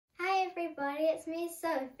it's me,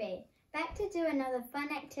 Sophie, back to do another fun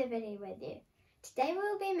activity with you. Today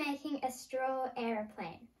we'll be making a straw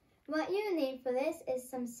aeroplane. What you need for this is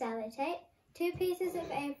some sellotape, 2 pieces of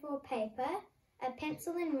A4 paper, a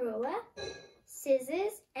pencil and ruler,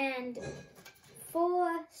 scissors, and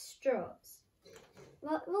 4 straws.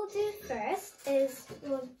 What we'll do first is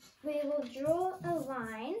we will draw a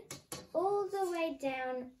line all the way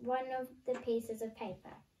down one of the pieces of paper.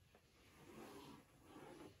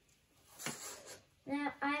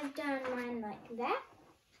 Now I've done mine like that,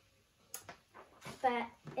 but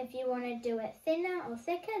if you want to do it thinner or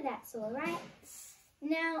thicker, that's all right.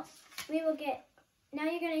 Now you're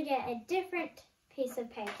going to get a different piece of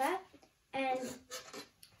paper and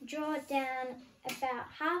draw down about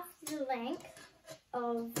half the length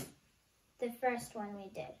of the first one we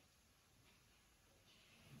did.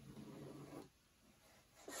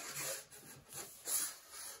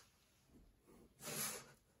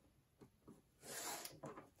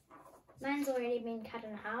 Mine's already been cut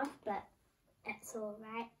in half, but that's all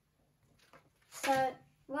right. So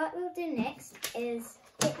what we'll do next is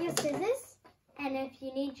get your scissors, and if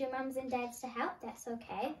you need your mums and dads to help, that's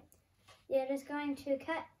okay. You're just going to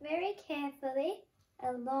cut very carefully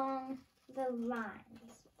along the lines.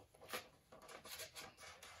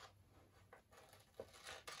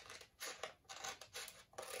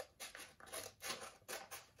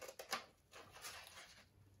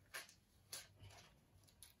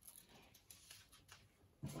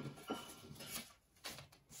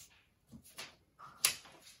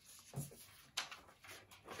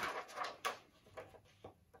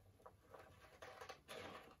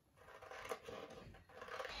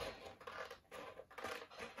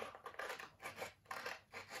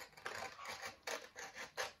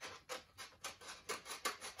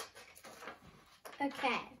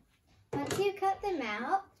 Okay, once you cut them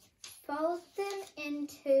out, fold them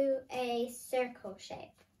into a circle shape,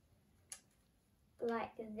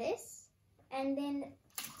 like this, and then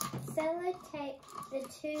sellotape the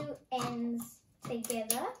 2 ends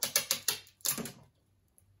together.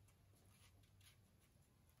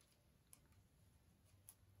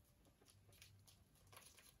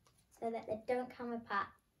 So that they don't come apart.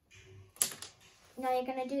 Now you're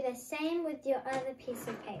going to do the same with your other piece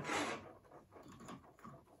of paper.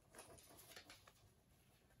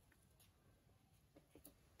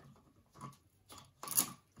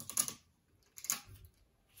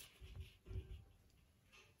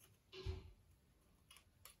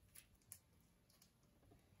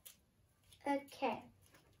 Okay,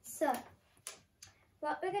 so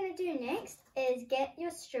what we're going to do next is get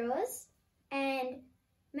your straws and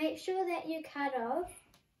make sure that you cut off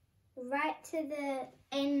right to the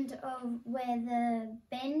end of where the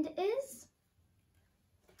bend is.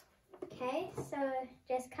 Okay, so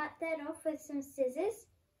just cut that off with some scissors.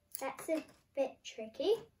 That's a bit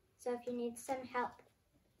tricky, so if you need some help,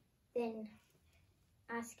 then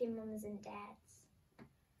ask your mums and dads.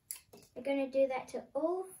 We're going to do that to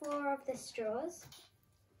all 4 of the straws.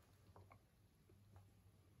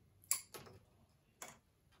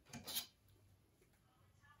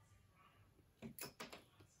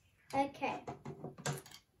 Okay,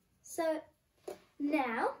 so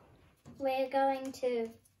now we're going to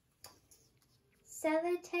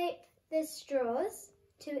sellotape the straws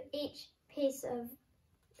to each piece of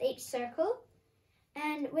each circle.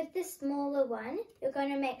 And with the smaller one, you're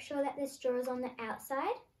going to make sure that the straw is on the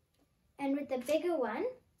outside. And with the bigger one,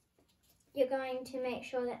 you're going to make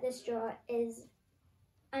sure that the straw is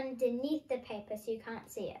underneath the paper so you can't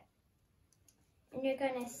see it. And you're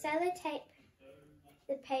going to sellotape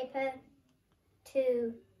the paper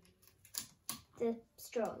to the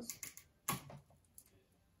straws.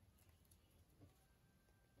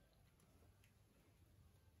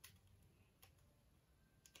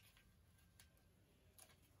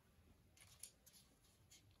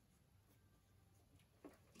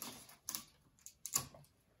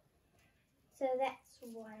 So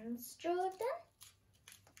that's one straw done.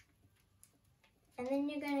 And then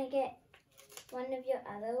you're going to get one of your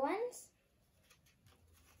other ones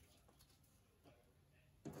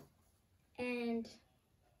and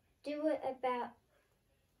do it about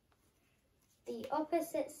the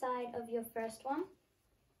opposite side of your first one.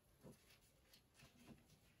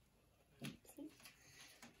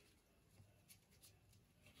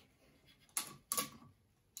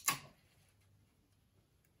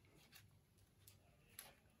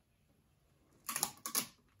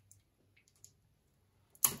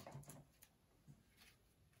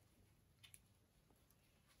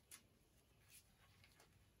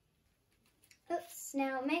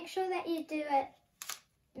 Now make sure that you do it,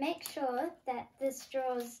 make sure that the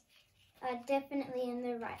straws are definitely in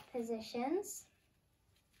the right positions.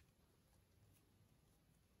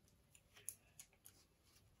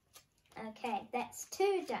 Okay, that's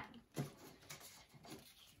 2 done.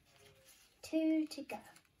 2 to go.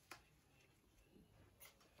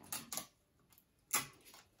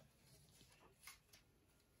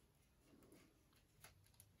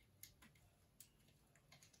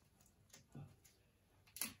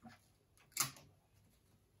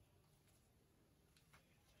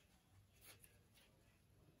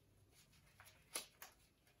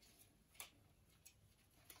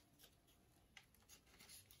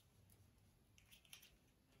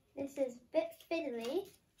 This is a bit fiddly.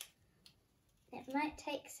 It might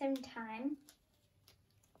take some time.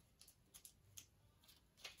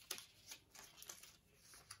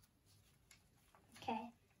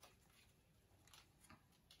 Okay.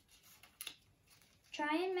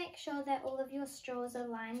 Try and make sure that all of your straws are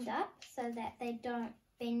lined up so that they don't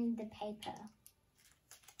bend the paper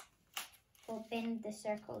or bend the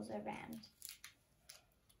circles around.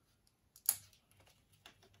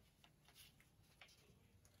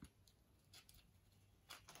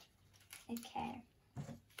 Okay.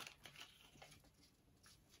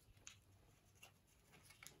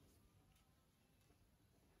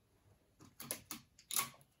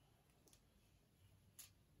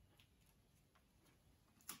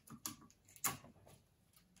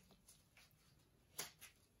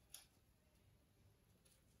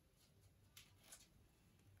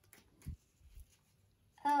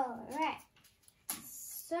 All right.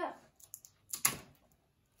 So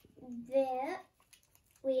there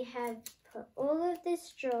we have put all of the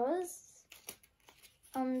straws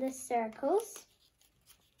on the circles.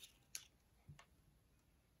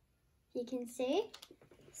 You can see.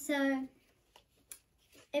 So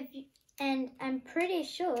and I'm pretty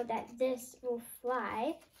sure that this will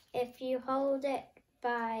fly if you hold it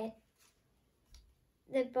by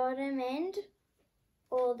the bottom end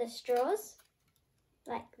or the straws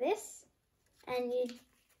like this, and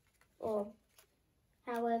or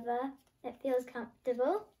however it feels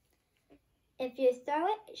comfortable. If you throw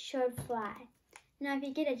it, it should fly. Now if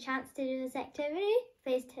you get a chance to do this activity,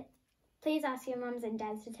 please ask your mums and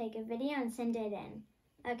dads to take a video and send it in.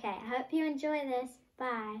 Okay, I hope you enjoy this.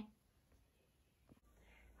 Bye.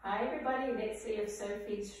 Hi everybody, let's see if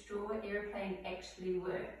Sophie's straw aeroplane actually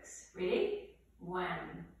works. Ready? 1,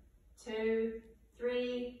 2,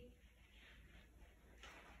 3.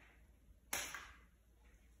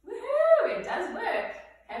 Woohoo! It does work.